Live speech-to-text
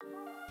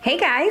Hey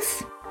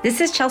guys,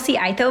 this is Chelsea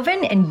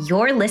Eithoven, and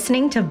you're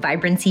listening to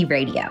Vibrancy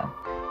Radio.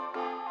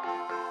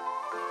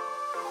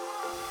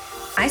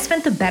 I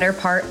spent the better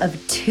part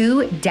of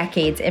 2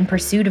 decades in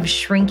pursuit of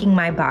shrinking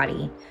my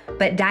body.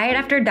 But diet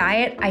after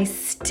diet, I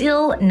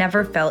still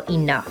never felt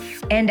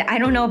enough. And I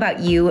don't know about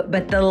you,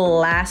 but the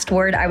last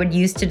word I would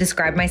use to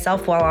describe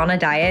myself while on a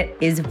diet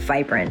is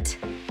vibrant.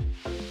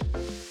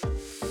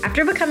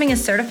 After becoming a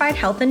certified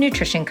health and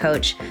nutrition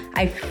coach,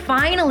 I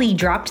finally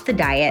dropped the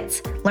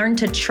diets, learned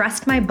to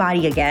trust my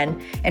body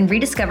again, and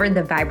rediscovered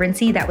the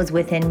vibrancy that was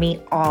within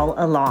me all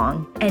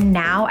along. And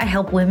now I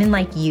help women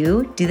like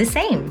you do the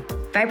same.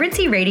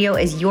 Vibrancy Radio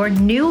is your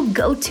new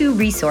go-to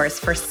resource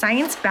for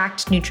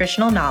science-backed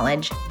nutritional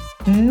knowledge,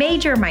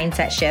 major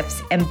mindset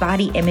shifts, and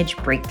body image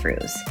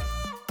breakthroughs.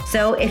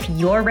 So if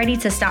you're ready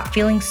to stop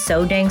feeling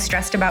so dang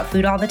stressed about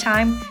food all the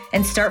time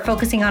and start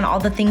focusing on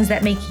all the things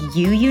that make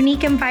you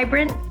unique and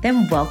vibrant,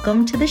 then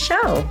welcome to the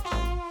show.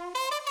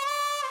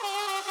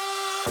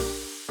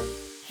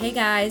 Hey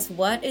guys,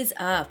 what is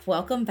up?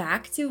 Welcome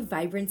back to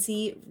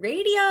Vibrancy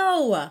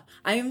Radio.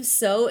 I am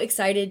so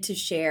excited to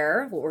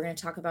share what we're going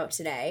to talk about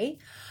today,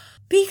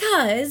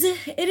 because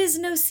it is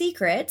no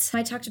secret,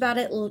 I talked about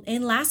it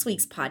in last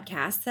week's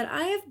podcast, that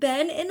I have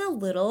been in a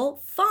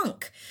little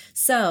funk.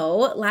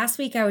 So last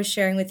week I was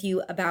sharing with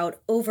you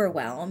about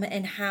overwhelm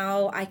and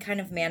how I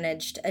kind of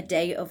managed a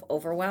day of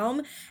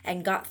overwhelm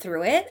and got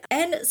through it.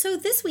 And so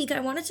this week I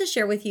wanted to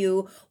share with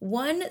you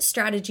one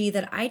strategy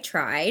that I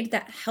tried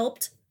that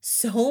helped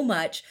so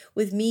much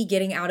with me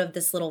getting out of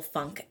this little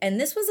funk.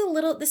 And this has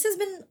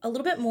been a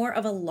little bit more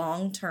of a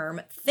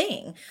long-term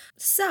thing.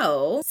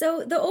 So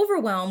the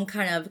overwhelm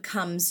kind of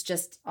comes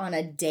just on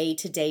a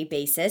day-to-day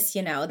basis,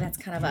 that's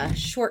kind of a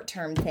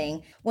short-term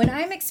thing. When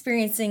I'm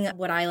experiencing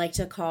what I like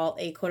to call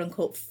a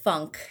quote-unquote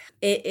funk,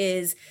 it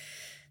is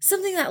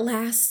something that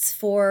lasts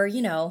for,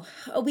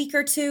 a week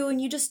or two,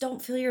 and you just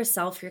don't feel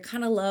yourself. You're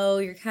kind of low.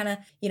 You're kind of,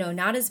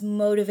 not as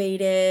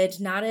motivated,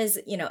 not as,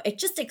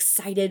 just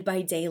excited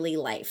by daily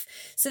life.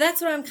 So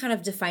that's what I'm kind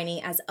of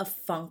defining as a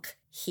funk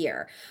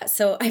here.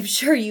 So I'm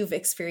sure you've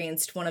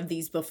experienced one of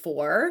these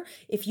before.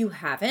 If you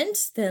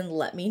haven't, then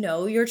let me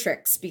know your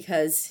tricks,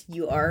 because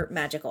you are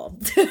magical.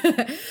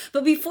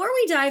 But before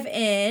we dive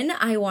in,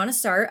 I want to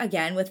start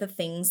again with the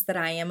things that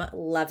I am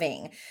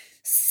loving.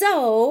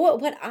 So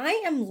what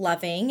I am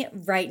loving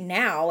right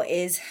now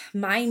is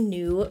my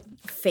new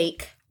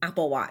fake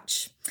Apple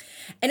Watch.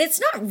 And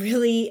it's not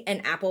really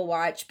an Apple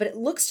Watch, but it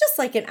looks just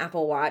like an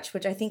Apple Watch,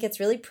 which I think it's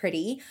really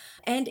pretty.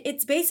 And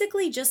it's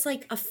basically just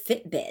like a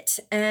Fitbit.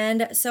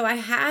 And so I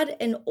had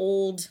an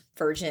old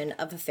version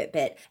of a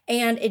Fitbit,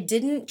 and it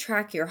didn't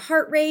track your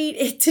heart rate.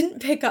 It didn't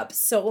pick up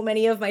so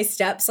many of my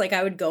steps. Like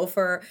I would go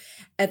for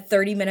a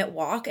 30-minute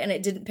walk and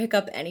it didn't pick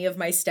up any of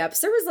my steps.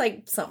 There was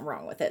like something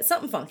wrong with it,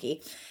 something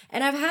funky.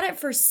 And I've had it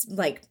for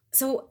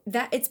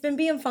that it's been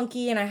being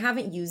funky, and I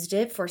haven't used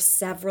it for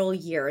several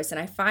years. And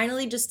I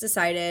finally just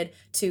decided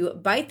to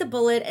bite the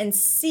bullet and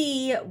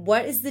see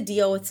what is the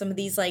deal with some of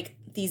these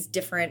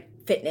different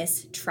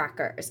fitness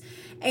trackers.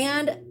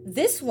 And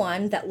this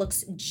one that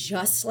looks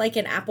just like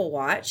an Apple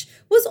Watch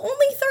was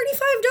only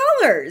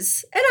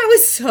 $35. And I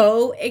was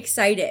so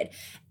excited.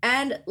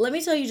 And let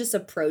me tell you just a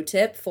pro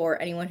tip for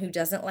anyone who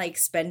doesn't like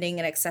spending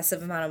an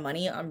excessive amount of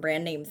money on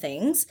brand name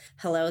things.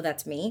 Hello,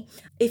 that's me.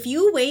 If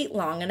you wait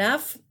long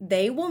enough,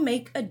 they will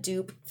make a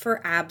dupe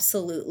for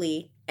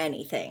absolutely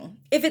anything.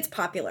 If it's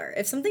popular,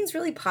 if something's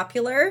really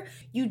popular,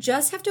 you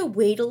just have to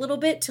wait a little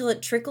bit till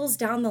it trickles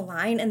down the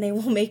line, and they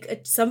will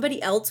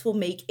somebody else will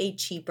make a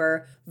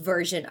cheaper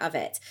version of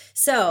it.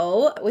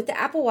 So with the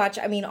Apple Watch,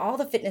 all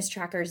the fitness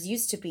trackers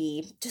used to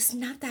be just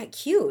not that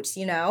cute,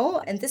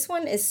 and this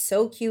one is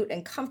so cute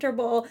and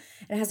comfortable.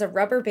 It has a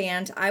rubber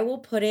band. I'll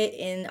put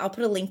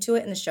a link to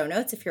it in the show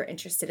notes if you're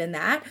interested in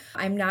that.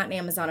 I'm not an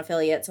Amazon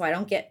affiliate, so I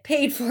don't get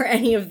paid for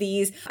any of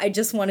these. I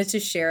just wanted to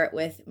share it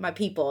with my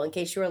people in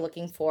case you were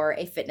looking for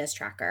a fitness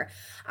tracker.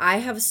 I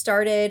have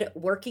started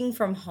working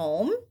from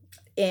home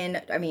in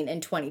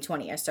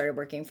 2020, I started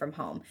working from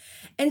home.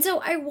 And so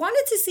I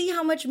wanted to see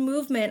how much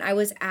movement I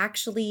was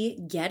actually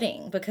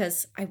getting,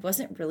 because I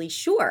wasn't really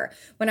sure.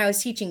 When I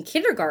was teaching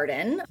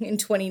kindergarten in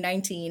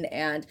 2019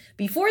 and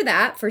before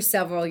that for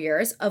several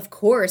years, of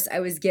course, I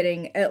was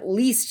getting at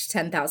least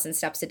 10,000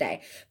 steps a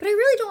day. But I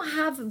really don't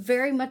have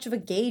very much of a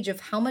gauge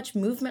of how much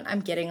movement I'm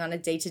getting on a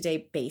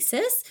day-to-day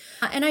basis.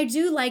 And I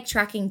do like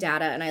tracking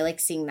data, and I like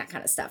seeing that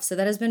kind of stuff. So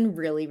that has been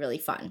really, really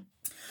fun.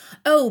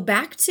 Oh,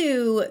 back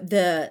to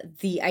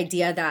the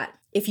idea that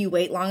if you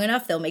wait long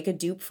enough, they'll make a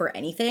dupe for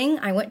anything.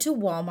 I went to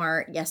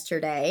Walmart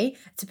yesterday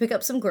to pick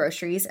up some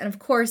groceries, and of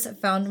course,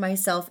 found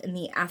myself in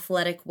the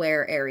athletic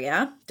wear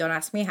area. Don't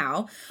ask me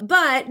how.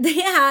 But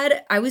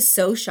I was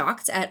so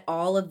shocked at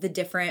all of the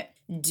different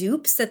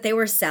dupes that they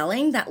were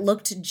selling that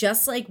looked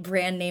just like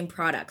brand name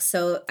products.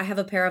 So I have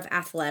a pair of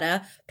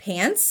Athleta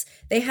pants.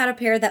 They had a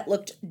pair that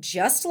looked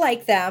just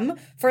like them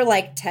for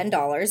like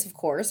 $10, of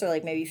course, or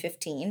like maybe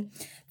 $15.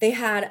 They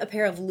had a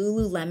pair of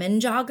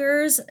Lululemon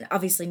joggers,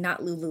 obviously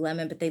not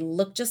Lululemon, but they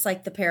look just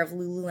like the pair of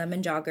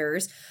Lululemon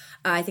joggers.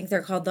 I think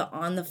they're called the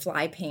On the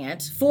Fly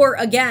pant for,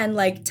 again,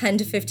 like $10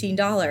 to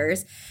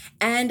 $15.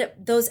 And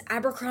those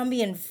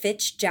Abercrombie and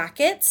Fitch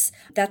jackets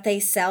that they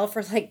sell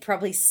for like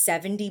probably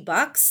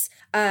 $70.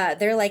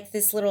 They're like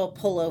this little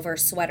pullover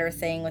sweater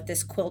thing with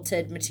this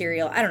quilted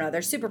material. I don't know.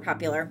 They're super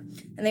popular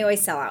and they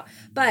always sell out.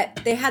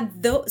 But they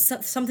had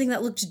something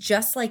that looked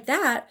just like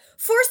that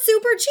for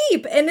super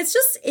cheap. And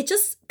it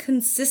just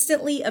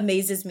consistently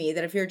amazes me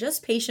that if you're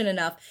just patient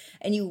enough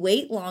and you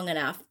wait long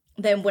enough,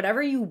 then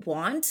whatever you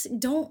want,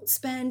 don't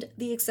spend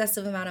the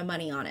excessive amount of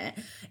money on it.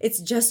 It's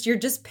just, you're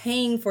just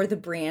paying for the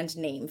brand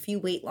name. If you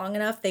wait long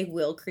enough, they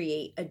will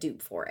create a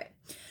dupe for it.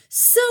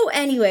 So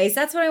anyways,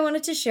 that's what I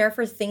wanted to share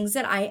for things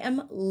that I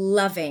am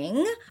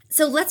loving.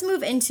 So let's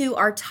move into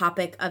our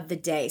topic of the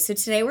day. So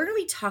today we're going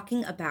to be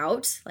talking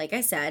about, like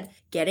I said,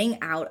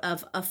 getting out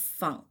of a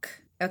funk.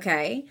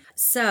 Okay,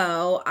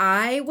 so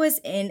I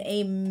was in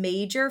a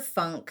major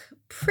funk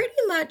pretty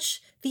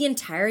much the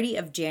entirety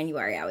of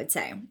January, I would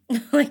say.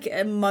 Like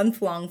a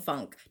month-long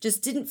funk.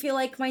 Just didn't feel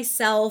like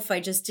myself. I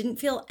just didn't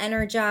feel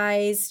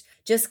energized.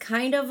 Just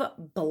kind of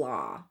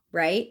blah,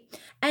 right?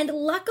 And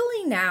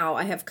luckily now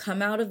I have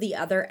come out of the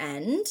other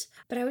end,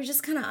 but I was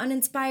just kind of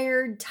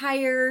uninspired,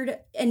 tired,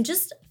 and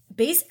just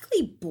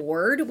basically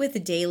bored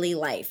with daily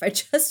life. I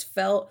just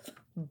felt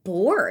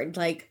bored,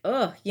 like,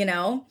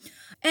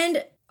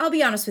 And I'll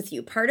be honest with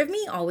you, part of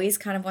me always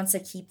kind of wants to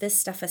keep this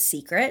stuff a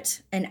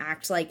secret and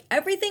act like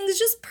everything's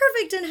just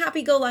perfect and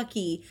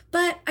happy-go-lucky.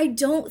 But I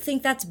don't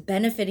think that's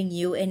benefiting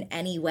you in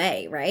any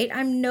way, right?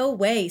 I'm no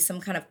way some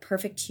kind of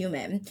perfect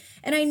human.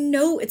 And I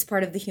know it's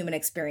part of the human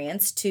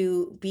experience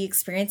to be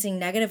experiencing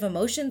negative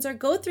emotions or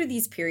go through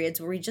these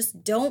periods where we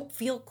just don't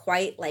feel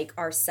quite like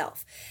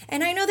ourselves.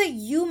 And I know that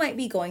you might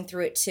be going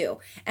through it too.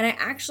 And I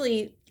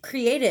actually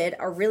created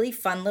a really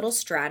fun little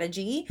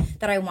strategy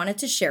that I wanted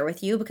to share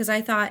with you because I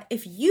thought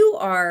if you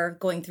are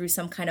going through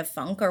some kind of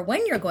funk or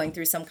when you're going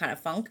through some kind of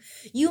funk,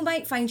 you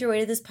might find your way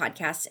to this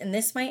podcast and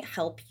this might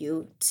help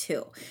you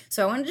too.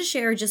 So I wanted to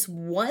share just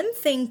one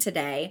thing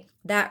today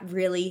that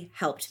really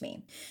helped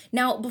me.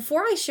 Now,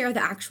 before I share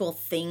the actual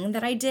thing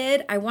that I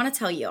did, I want to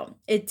tell you,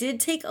 it did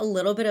take a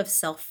little bit of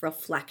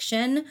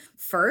self-reflection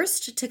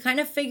first to kind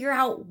of figure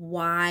out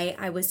why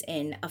I was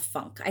in a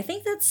funk. I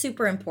think that's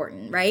super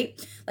important,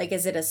 right? Like,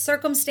 is it a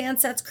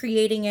circumstance that's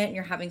creating it and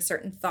you're having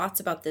certain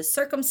thoughts about this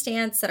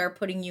circumstance that are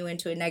putting you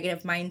into a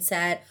negative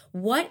mindset?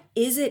 What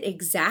is it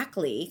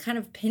exactly? Kind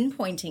of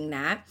pinpointing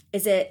that.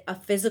 Is it a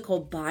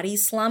physical body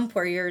slump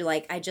where you're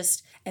like, I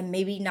just am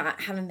maybe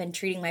haven't been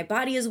treating my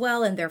body as well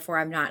and therefore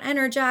I'm not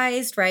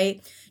energized,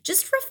 right?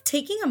 Just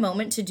taking a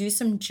moment to do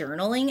some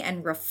journaling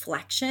and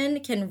reflection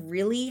can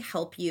really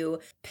help you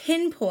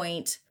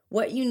pinpoint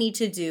what you need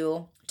to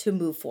do to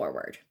move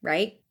forward,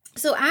 right?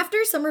 So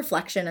after some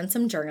reflection and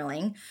some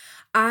journaling,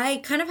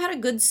 I kind of had a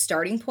good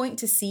starting point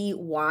to see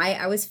why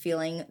I was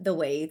feeling the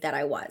way that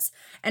I was.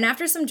 And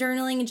after some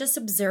journaling and just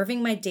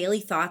observing my daily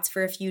thoughts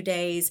for a few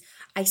days,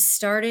 I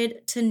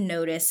started to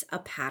notice a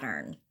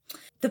pattern.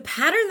 The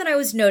pattern that I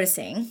was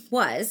noticing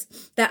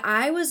was that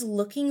I was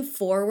looking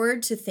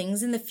forward to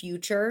things in the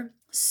future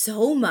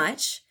so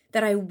much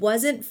that I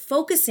wasn't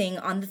focusing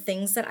on the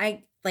things that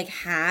I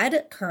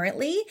had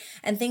currently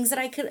and things that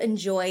I could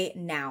enjoy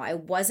now. I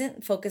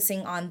wasn't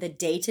focusing on the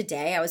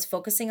day-to-day. I was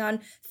focusing on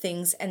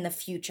things in the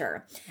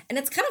future. And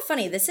it's kind of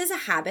funny. This is a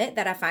habit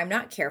that if I'm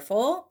not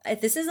careful,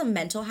 this is a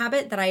mental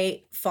habit that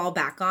I fall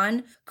back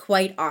on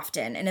quite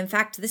often. And in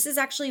fact, this is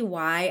actually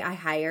why I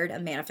hired a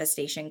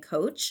manifestation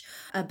coach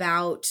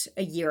about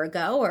a year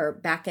ago or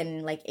back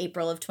in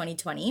April of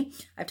 2020.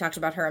 I've talked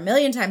about her a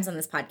million times on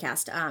this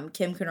podcast,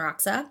 Kim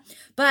Kunraksa.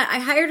 But I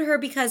hired her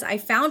because I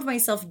found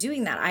myself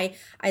doing that.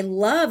 I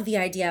love the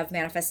idea of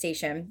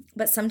manifestation,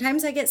 but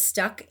sometimes I get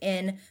stuck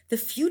in the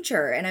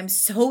future and I'm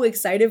so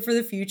excited for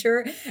the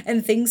future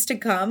and things to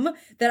come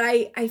that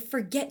I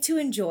forget to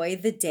enjoy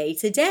the day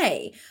to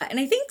day. And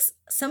I think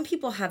some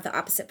people have the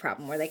opposite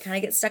problem where they kind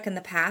of get stuck in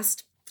the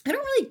past. I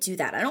don't really do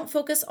that. I don't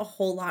focus a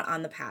whole lot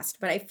on the past,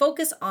 but I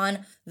focus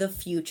on the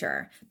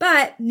future.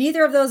 But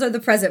neither of those are the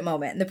present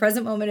moment. And the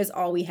present moment is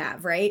all we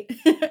have, right?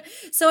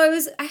 So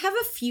I have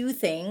a few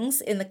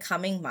things in the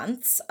coming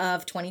months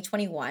of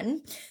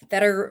 2021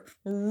 that are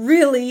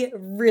really,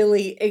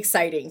 really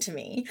exciting to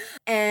me.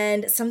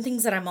 And some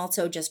things that I'm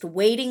also just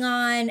waiting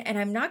on. And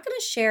I'm not going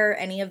to share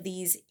any of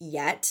these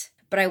yet,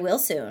 but I will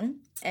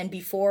soon. And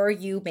before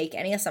you make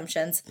any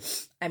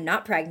assumptions, I'm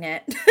not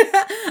pregnant.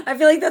 I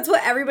feel like that's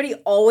what everybody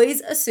always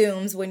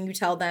assumes when you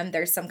tell them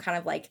there's some kind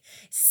of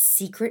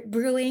secret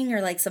brewing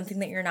or something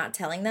that you're not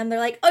telling them. They're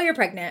like, oh, you're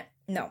pregnant.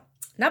 No,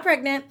 not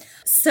pregnant.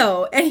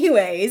 So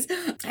anyways,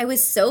 I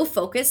was so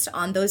focused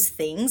on those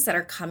things that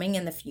are coming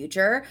in the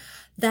future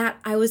that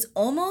I was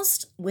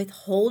almost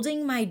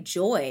withholding my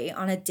joy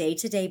on a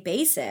day-to-day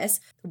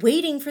basis,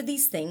 waiting for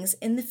these things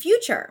in the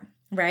future,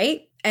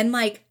 right? And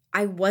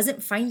I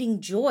wasn't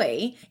finding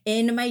joy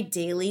in my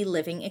daily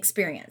living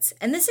experience.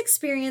 And this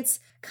experience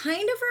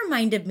kind of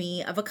reminded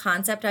me of a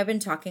concept I've been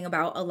talking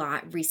about a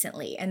lot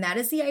recently, and that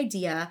is the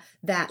idea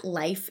that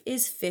life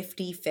is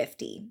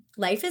 50-50.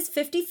 Life is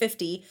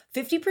 50-50,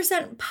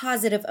 50%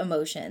 positive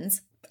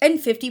emotions and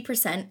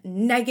 50%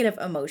 negative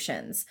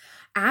emotions.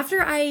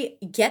 After I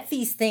get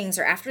these things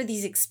or after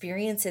these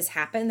experiences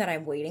happen that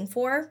I'm waiting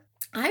for,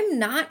 I'm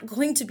not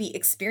going to be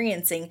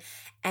experiencing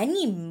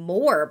any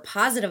more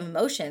positive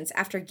emotions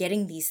after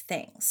getting these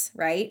things,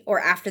 right?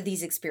 Or after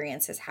these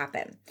experiences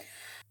happen.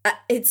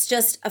 It's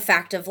just a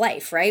fact of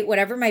life, right?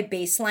 Whatever my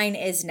baseline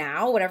is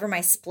now, whatever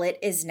my split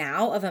is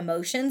now of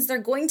emotions, they're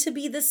going to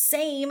be the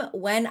same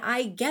when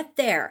I get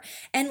there.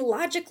 And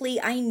logically,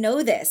 I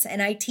know this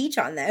and I teach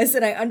on this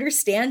and I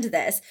understand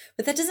this,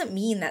 but that doesn't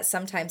mean that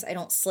sometimes I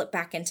don't slip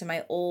back into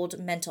my old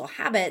mental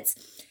habits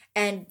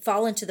and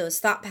fall into those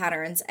thought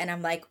patterns. And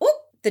I'm like, oh,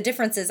 the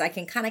difference is I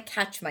can kind of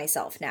catch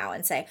myself now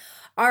and say,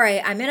 all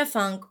right, I'm in a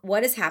funk.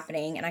 What is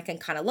happening? And I can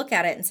kind of look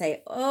at it and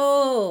say,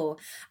 oh,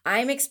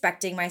 I'm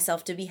expecting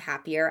myself to be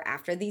happier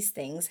after these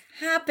things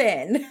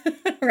happen,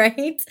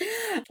 right?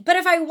 But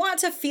if I want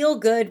to feel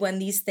good when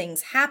these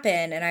things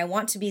happen and I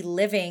want to be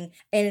living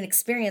in an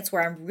experience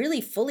where I'm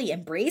really fully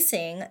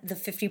embracing the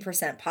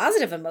 50%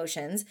 positive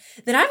emotions,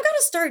 then I've got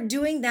to start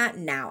doing that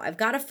now. I've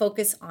got to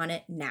focus on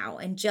it now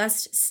and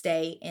just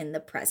stay in the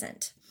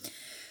present.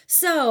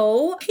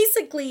 So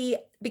basically,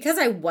 because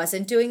I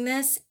wasn't doing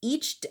this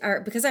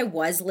because I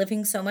was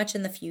living so much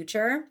in the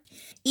future,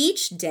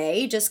 each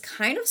day just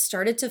kind of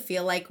started to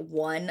feel like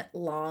one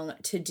long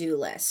to-do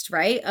list,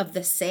 right? Of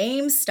the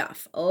same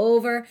stuff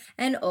over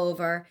and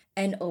over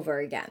and over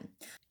again.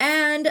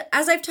 And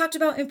as I've talked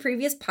about in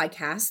previous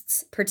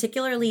podcasts,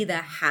 particularly the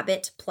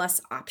Habit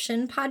Plus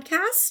Option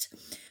podcast,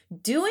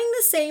 doing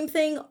the same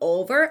thing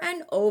over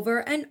and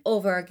over and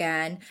over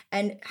again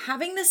and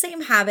having the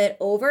same habit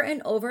over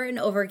and over and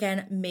over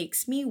again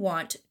makes me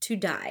want to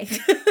die.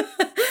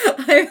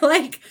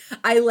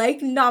 I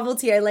like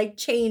novelty. I like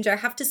change. I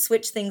have to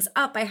switch things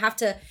up.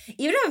 Even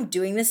if I'm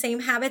doing the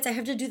same habits, I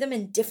have to do them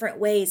in different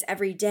ways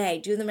every day,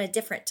 do them at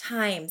different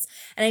times.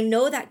 And I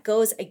know that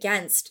goes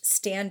against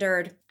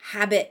standard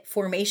habit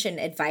formation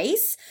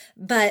advice,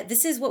 but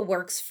this is what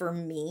works for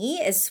me,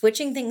 is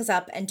switching things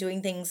up and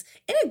doing things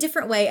in a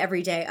different way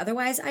every day.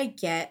 Otherwise, I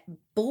get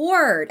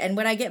bored. And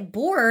when I get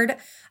bored,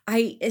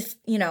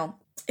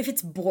 if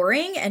it's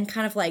boring and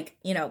kind of like,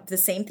 the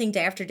same thing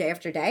day after day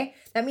after day,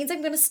 that means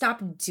I'm going to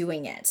stop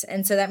doing it.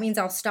 And so that means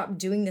I'll stop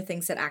doing the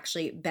things that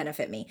actually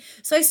benefit me.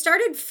 So I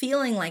started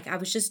feeling like I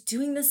was just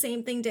doing the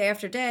same thing day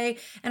after day.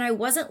 And I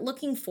wasn't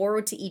looking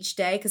forward to each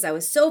day because I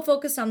was so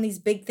focused on these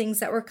big things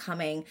that were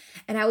coming.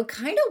 And I would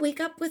kind of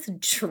wake up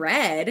with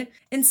dread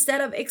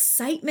instead of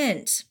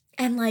excitement.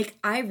 And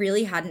I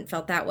really hadn't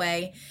felt that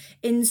way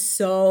in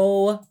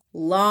so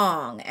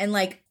long.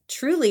 And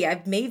truly,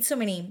 I've made so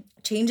many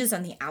changes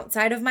on the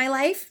outside of my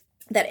life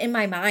that in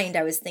my mind,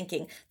 I was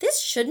thinking,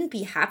 this shouldn't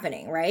be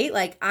happening,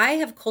 right? I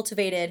have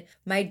cultivated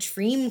my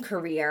dream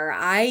career.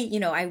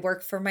 I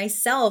work for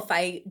myself.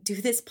 I do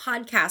this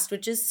podcast,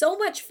 which is so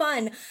much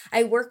fun.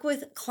 I work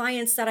with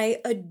clients that I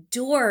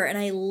adore and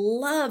I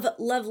love,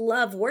 love,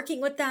 love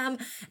working with them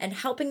and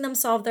helping them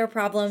solve their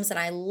problems. And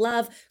I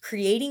love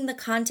creating the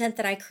content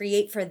that I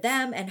create for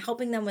them and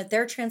helping them with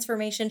their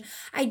transformation.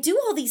 I do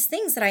all these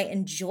things that I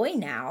enjoy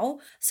now.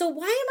 So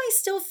why am I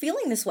still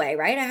feeling this way,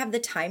 right? I have the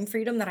time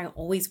freedom that I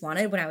always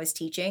wanted when I was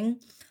teaching.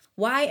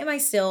 Why am I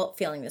still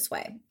feeling this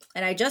way?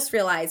 And I just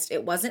realized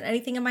it wasn't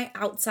anything in my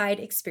outside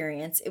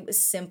experience. It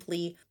was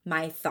simply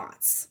my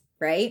thoughts,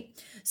 right?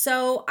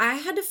 So I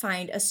had to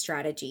find a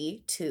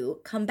strategy to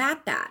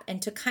combat that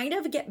and to kind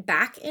of get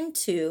back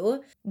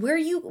into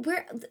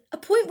a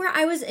point where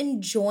I was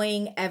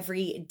enjoying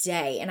every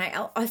day. And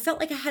I felt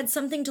like I had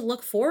something to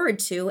look forward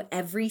to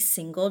every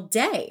single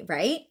day,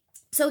 right?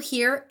 So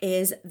here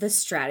is the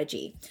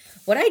strategy.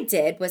 What I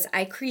did was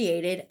I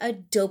created a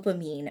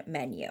dopamine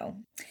menu.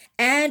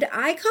 And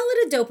I call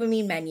it a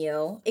dopamine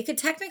menu. It could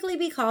technically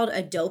be called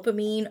a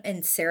dopamine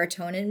and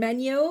serotonin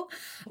menu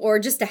or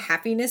just a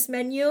happiness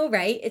menu,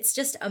 right? It's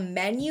just a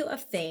menu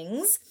of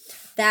things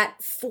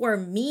that for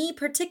me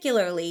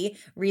particularly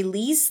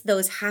release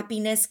those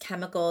happiness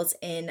chemicals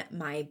in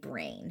my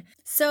brain.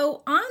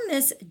 So on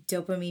this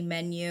dopamine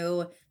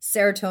menu,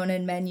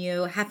 serotonin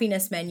menu,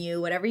 happiness menu,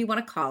 whatever you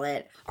want to call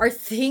it, are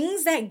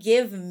things that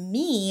give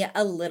me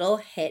a little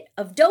hit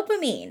of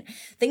dopamine,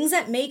 things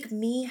that make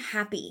me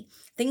happy,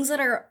 things that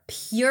are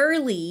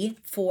purely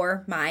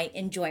for my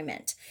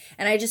enjoyment.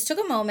 And I just took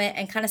a moment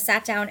and kind of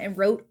sat down and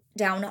wrote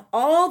down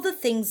all the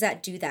things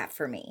that do that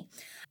for me.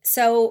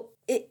 So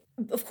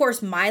of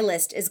course, my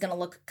list is going to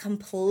look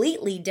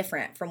completely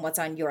different from what's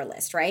on your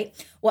list, right?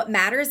 What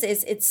matters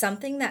is it's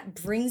something that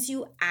brings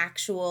you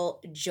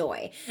actual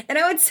joy. And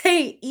I would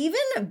say even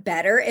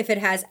better if it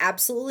has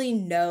absolutely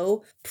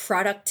no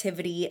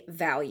productivity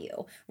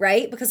value,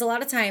 right? Because a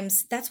lot of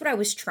times that's what I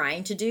was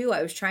trying to do.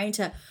 I was trying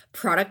to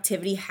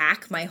productivity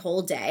hack my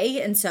whole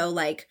day. And so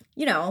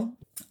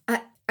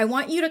I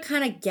want you to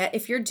kind of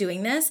if you're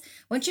doing this,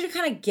 I want you to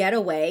kind of get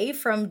away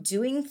from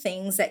doing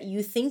things that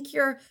you think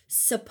you're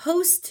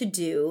supposed to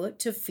do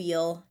to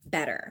feel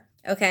better.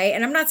 Okay.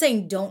 And I'm not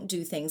saying don't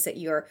do things that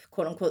you're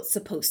quote unquote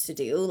supposed to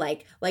do.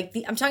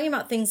 I'm talking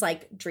about things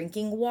like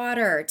drinking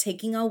water,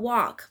 taking a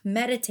walk,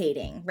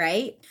 meditating,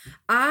 right?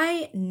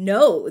 I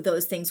know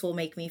those things will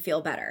make me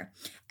feel better.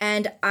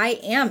 And I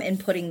am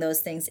inputting those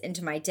things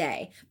into my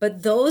day,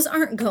 but those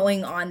aren't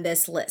going on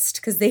this list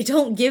because they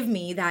don't give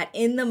me that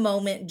in the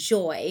moment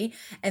joy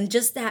and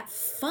just that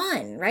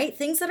fun, right?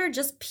 Things that are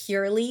just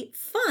purely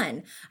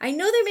fun. I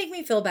know they make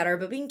me feel better,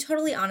 but being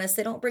totally honest,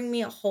 they don't bring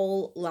me a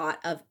whole lot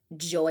of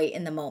joy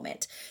in the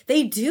moment.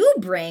 They do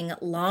bring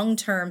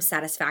long-term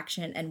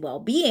satisfaction and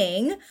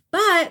well-being,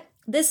 but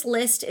this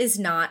list is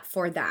not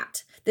for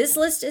that. This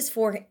list is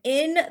for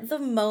in the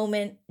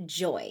moment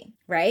joy,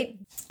 right?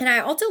 And I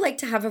also like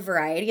to have a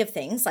variety of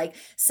things, like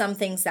some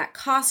things that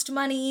cost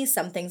money,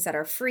 some things that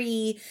are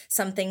free,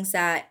 some things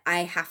that I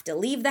have to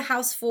leave the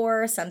house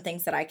for, some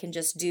things that I can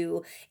just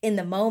do in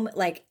the moment,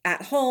 like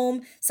at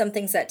home, some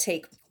things that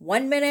take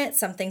 1 minute,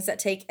 some things that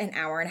take an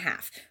hour and a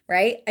half,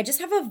 right? I just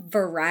have a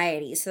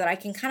variety so that I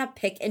can kind of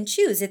pick and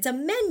choose. It's a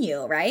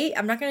menu, right?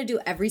 I'm not going to do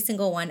every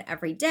single one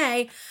every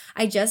day.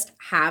 I just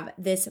have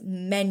this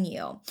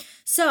menu.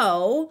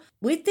 So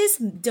with this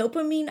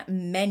dopamine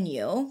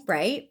menu,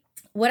 right?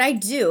 What I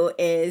do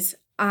is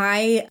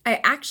I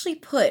actually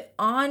put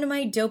on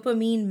my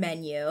dopamine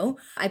menu,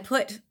 I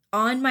put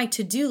on my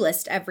to-do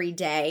list every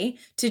day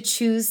to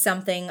choose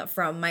something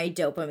from my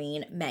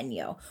dopamine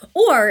menu.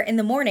 Or in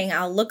the morning,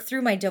 I'll look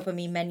through my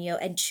dopamine menu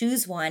and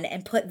choose one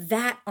and put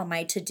that on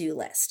my to-do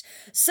list.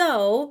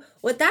 So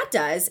what that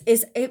does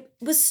is it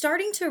was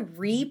starting to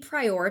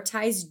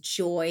reprioritize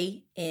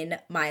joy in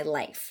my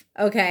life.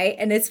 Okay.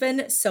 And it's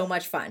been so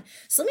much fun.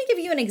 So let me give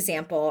you an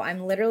example. I'm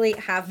literally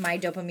have my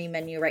dopamine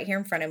menu right here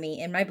in front of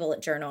me in my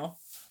bullet journal.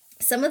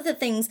 Some of the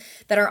things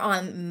that are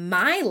on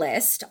my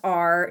list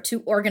are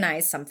to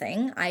organize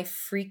something. I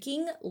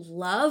freaking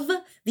love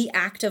the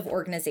act of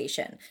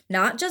organization,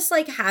 not just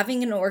like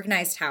having an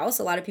organized house.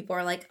 A lot of people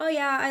are like, oh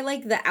yeah, I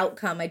like the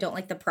outcome. I don't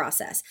like the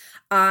process.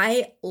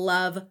 I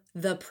love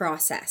the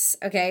process.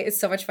 Okay. It's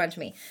so much fun to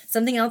me.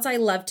 Something else I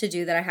love to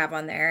do that I have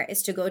on there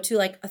is to go to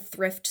like a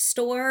thrift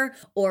store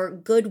or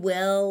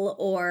Goodwill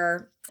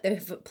or a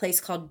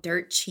place called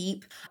Dirt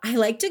Cheap. I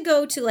like to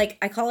go to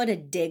I call it a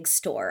dig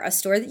store, a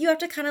store that you have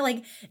to kind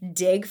of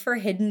dig for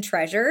hidden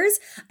treasures.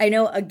 I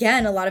know,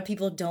 again, a lot of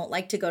people don't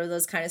like to go to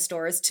those kind of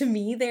stores. To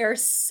me, they are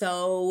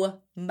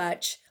so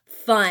much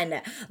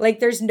fun.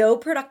 There's no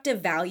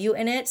productive value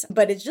in it,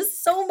 but it's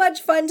just so much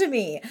fun to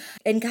me.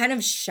 And kind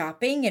of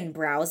shopping and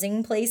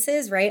browsing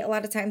places, right? A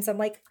lot of times I'm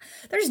like,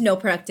 there's no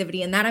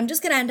productivity in that. I'm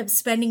just going to end up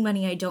spending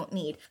money I don't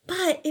need.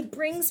 But it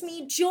brings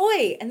me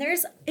joy. And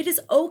it is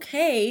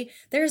okay.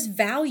 There's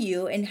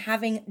value in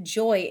having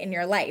joy in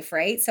your life,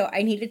 right? So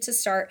I needed to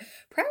start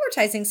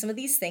prioritizing some of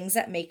these things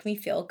that make me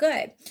feel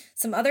good.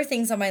 Some other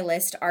things on my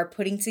list are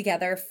putting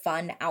together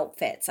fun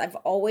outfits. I've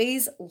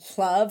always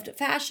loved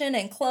fashion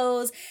and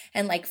clothes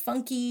and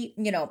funky,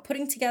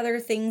 putting together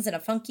things in a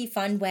funky,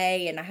 fun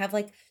way. And I have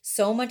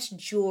so much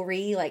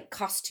jewelry,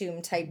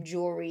 costume type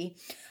jewelry,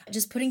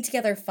 just putting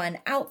together fun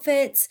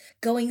outfits,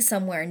 going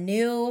somewhere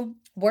new,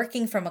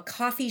 working from a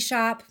coffee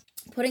shop,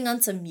 putting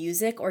on some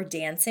music or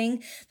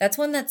dancing. That's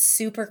one that's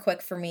super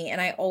quick for me. And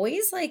I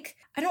always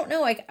I don't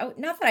know,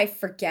 not that I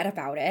forget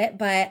about it,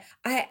 but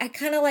I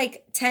kind of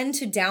tend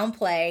to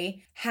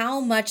downplay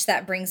how much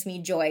that brings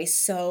me joy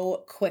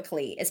so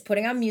quickly is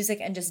putting on music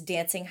and just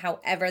dancing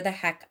however the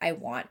heck I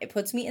want. It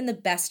puts me in the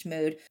best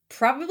mood,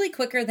 probably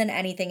quicker than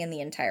anything in the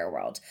entire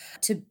world.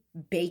 To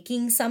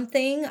baking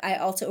something. I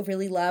also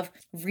really love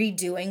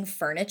redoing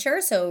furniture.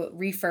 So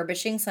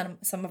refurbishing some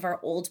of our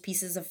old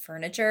pieces of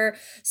furniture.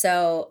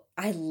 So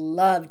I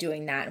love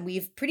doing that. And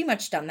we've pretty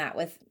much done that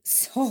with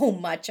so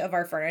much of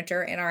our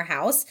furniture in our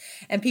house.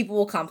 And people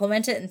will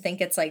compliment it and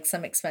think it's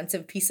some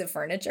expensive piece of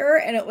furniture.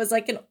 And it was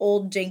an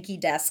old janky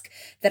desk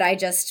that I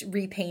just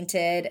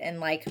repainted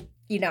and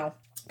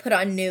put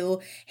on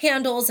new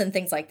handles and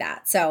things like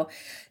that. So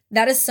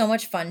that is so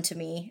much fun to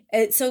me.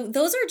 So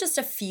those are just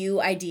a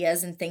few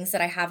ideas and things that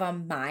I have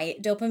on my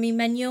dopamine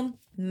menu.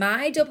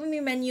 My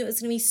dopamine menu is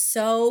going to be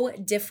so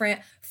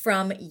different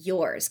from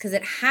yours because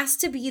it has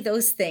to be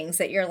those things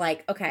that you're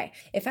like, okay,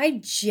 if I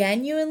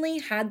genuinely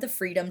had the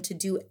freedom to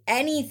do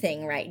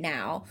anything right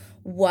now,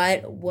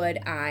 what would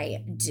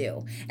I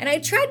do? And I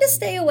tried to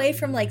stay away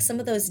from some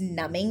of those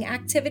numbing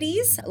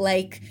activities,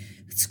 like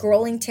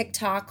scrolling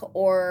TikTok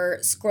or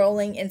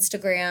scrolling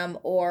Instagram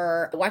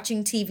or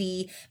watching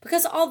TV,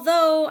 because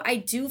although I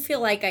do feel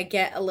like I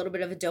get a little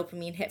bit of a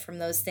dopamine hit from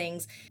those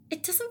things,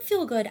 it doesn't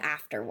feel good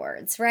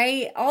afterwards,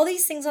 right? All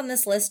these things on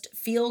this list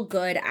feel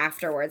good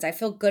afterwards. I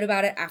feel good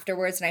about it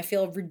afterwards and I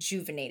feel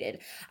rejuvenated.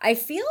 I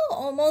feel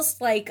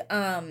almost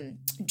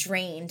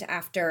drained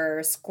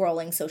after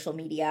scrolling social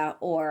media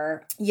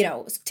or,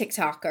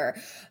 TikTok or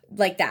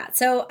like that.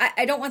 So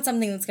I don't want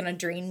something that's going to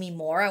drain me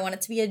more. I want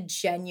it to be a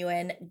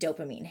genuine dopamine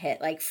dopamine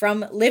hit, like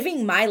from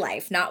living my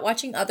life, not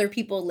watching other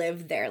people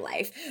live their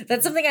life.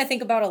 That's something I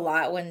think about a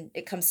lot when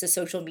it comes to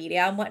social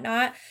media and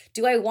whatnot.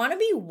 Do I want to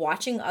be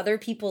watching other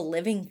people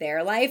living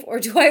their life, or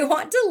do I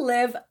want to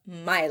live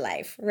my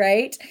life,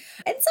 right?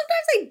 And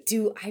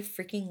sometimes I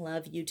freaking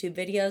love YouTube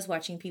videos,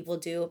 watching people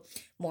do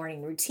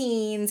morning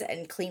routines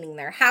and cleaning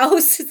their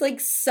house. It's like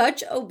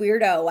such a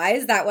weirdo. Why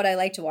is that what I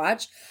like to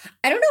watch?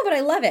 I don't know, but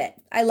I love it.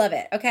 I love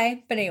it.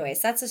 Okay. But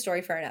anyways, that's a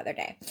story for another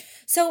day.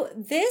 So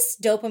this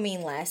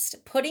dopamine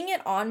list, putting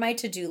it on my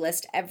to-do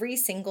list every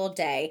single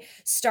day,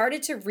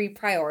 started to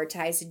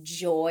reprioritize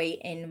joy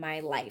in my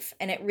life.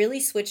 And it really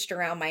switched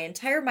around my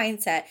entire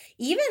mindset,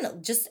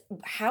 even just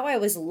how I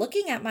was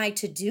looking at my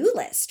to-do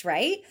list,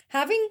 right?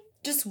 Having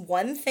just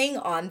one thing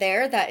on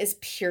there that is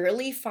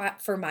purely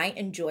for my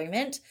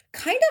enjoyment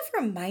kind of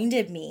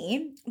reminded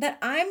me that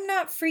I'm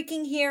not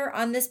freaking here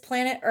on this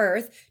planet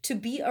Earth to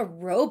be a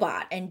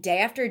robot and day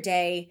after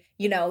day,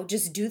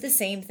 just do the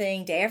same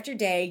thing day after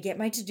day, get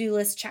my to-do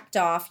list checked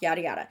off,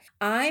 yada, yada.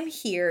 I'm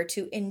here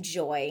to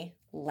enjoy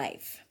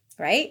life.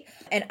 Right?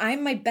 And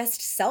I'm my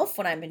best self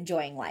when I'm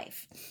enjoying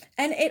life.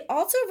 And it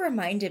also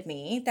reminded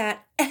me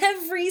that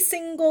every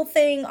single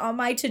thing on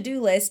my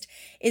to-do list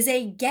is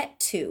a get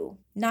to,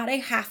 not a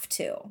have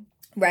to,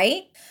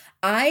 right?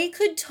 I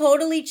could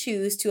totally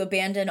choose to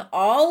abandon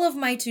all of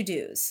my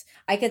to-dos.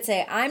 I could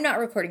say, I'm not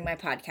recording my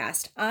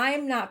podcast.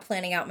 I'm not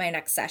planning out my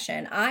next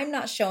session. I'm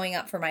not showing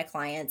up for my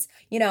clients.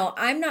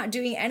 I'm not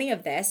doing any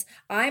of this.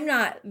 I'm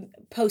not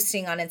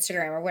posting on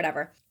Instagram or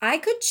whatever. I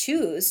could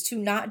choose to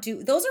not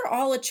do, those are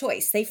all a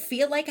choice. They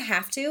feel like a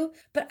have to,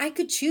 but I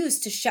could choose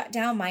to shut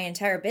down my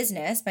entire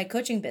business, my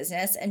coaching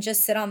business, and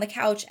just sit on the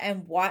couch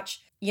and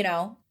watch,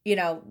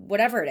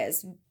 whatever it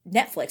is,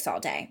 Netflix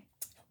all day.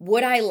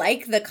 Would I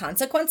like the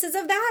consequences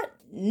of that?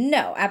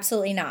 No,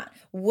 absolutely not.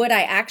 Would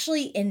I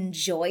actually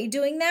enjoy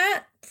doing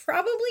that?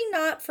 Probably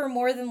not for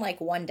more than like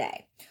one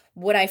day.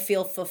 Would I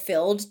feel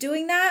fulfilled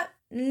doing that?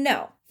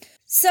 No.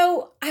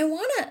 So I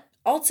want to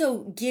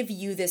also give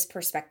you this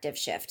perspective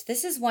shift.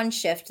 This is one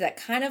shift that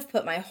kind of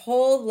put my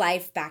whole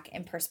life back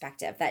in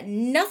perspective, that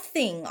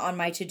nothing on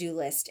my to-do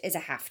list is a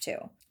have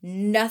to.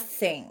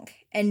 Nothing.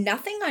 And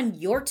nothing on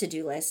your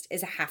to-do list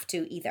is a have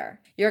to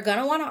either. You're going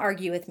to want to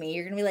argue with me.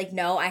 You're going to be like,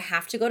 no, I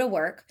have to go to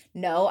work.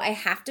 No, I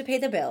have to pay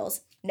the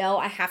bills. No,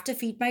 I have to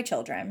feed my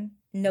children.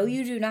 No,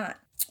 you do not.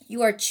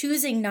 You are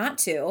choosing not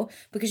to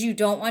because you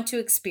don't want to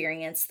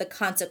experience the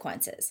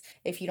consequences.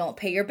 If you don't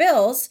pay your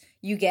bills,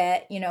 you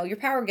get, your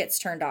power gets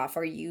turned off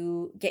or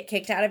you get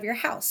kicked out of your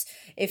house.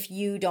 If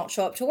you don't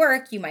show up to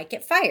work, you might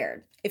get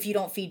fired. If you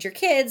don't feed your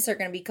kids, they're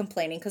going to be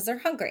complaining because they're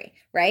hungry,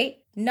 right?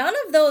 None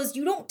of those,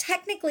 you don't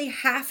technically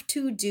have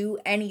to do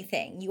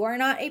anything. You are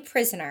not a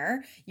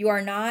prisoner. You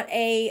are not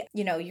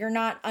you're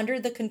not under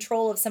the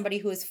control of somebody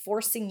who is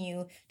forcing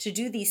you to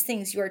do these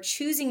things. You are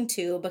choosing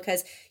to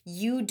because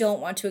you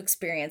don't want to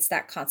experience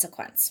that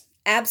consequence.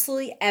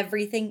 Absolutely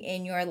everything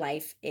in your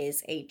life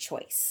is a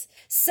choice.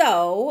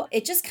 So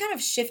it just kind of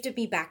shifted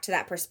me back to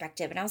that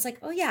perspective. And I was like,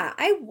 oh yeah,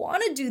 I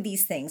want to do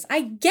these things.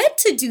 I get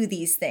to do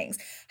these things.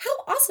 How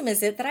awesome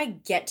is it that I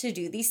get to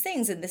do these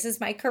things? And this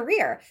is my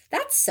career.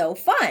 That's so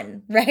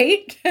fun,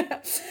 right?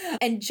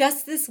 And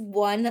just this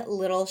one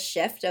little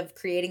shift of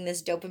creating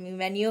this dopamine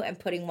menu and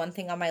putting one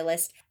thing on my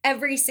list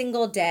every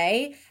single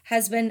day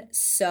has been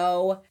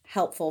so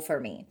helpful for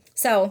me.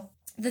 So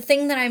the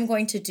thing that I'm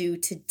going to do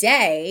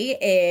today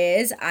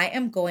is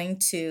I'm going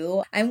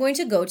to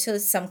go to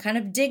some kind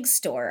of dig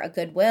store, a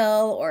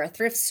Goodwill or a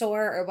thrift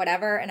store or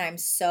whatever, and I'm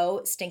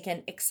so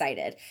stinking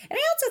excited. And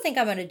I also think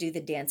I'm going to do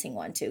the dancing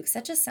one too, because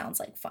that just sounds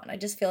like fun. I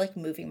just feel like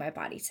moving my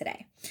body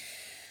today.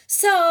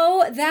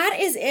 So that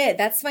is it.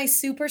 That's my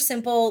super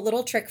simple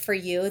little trick for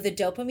you, the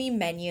dopamine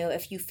menu.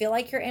 If you feel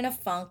like you're in a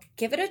funk,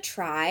 give it a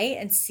try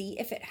and see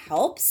if it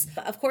helps.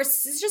 Of course,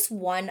 this is just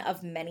one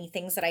of many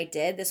things that I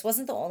did. This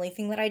wasn't the only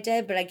thing that I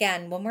did, but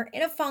again, when we're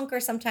in a funk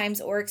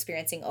or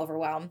experiencing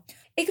overwhelm,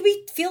 it could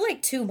feel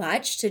like too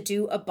much to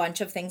do a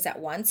bunch of things at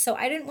once. So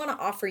I didn't want to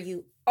offer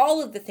you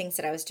all of the things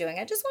that I was doing.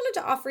 I just wanted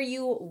to offer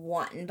you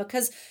one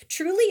because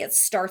truly it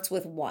starts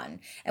with one.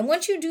 And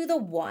once you do the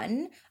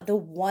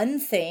one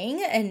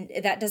thing, and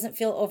that doesn't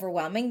feel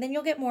overwhelming, then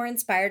you'll get more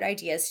inspired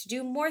ideas to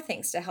do more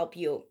things to help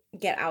you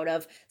get out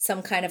of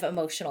some kind of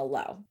emotional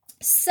low.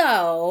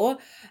 So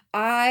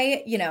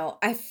I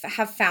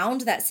have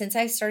found that since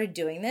I started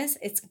doing this,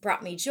 it's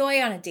brought me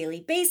joy on a daily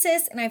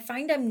basis. And I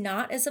find I'm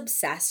not as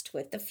obsessed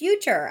with the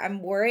future.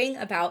 I'm worrying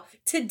about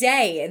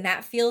today. And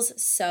that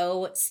feels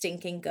so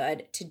stinking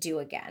good to do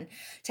again,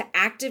 to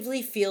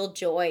actively feel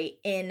joy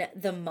in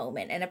the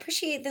moment and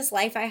appreciate this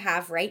life I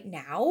have right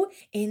now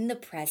in the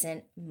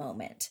present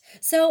moment.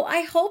 So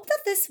I hope that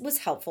this was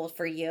helpful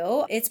for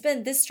you.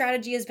 This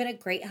strategy has been a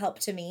great help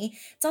to me.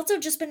 It's also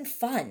just been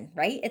fun,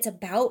 right? It's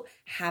about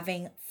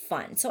having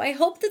fun. So I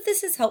hope that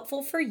this is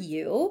helpful for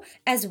you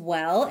as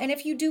well. And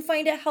if you do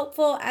find it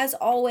helpful, as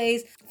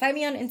always, find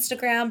me on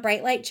Instagram,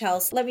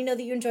 BrightLightChels. Let me know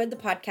that you enjoyed the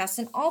podcast.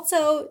 And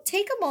also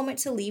take a moment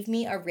to leave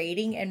me a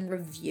rating and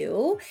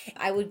review.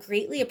 I would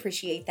greatly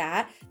appreciate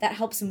that. That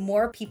helps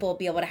more people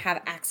be able to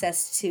have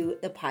access to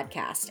the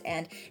podcast.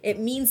 And it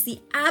means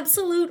the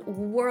absolute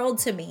world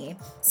to me.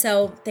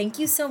 So thank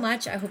you so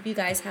much. I hope you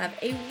guys have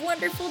a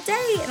wonderful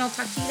day, and I'll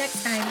talk to you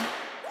next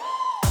time.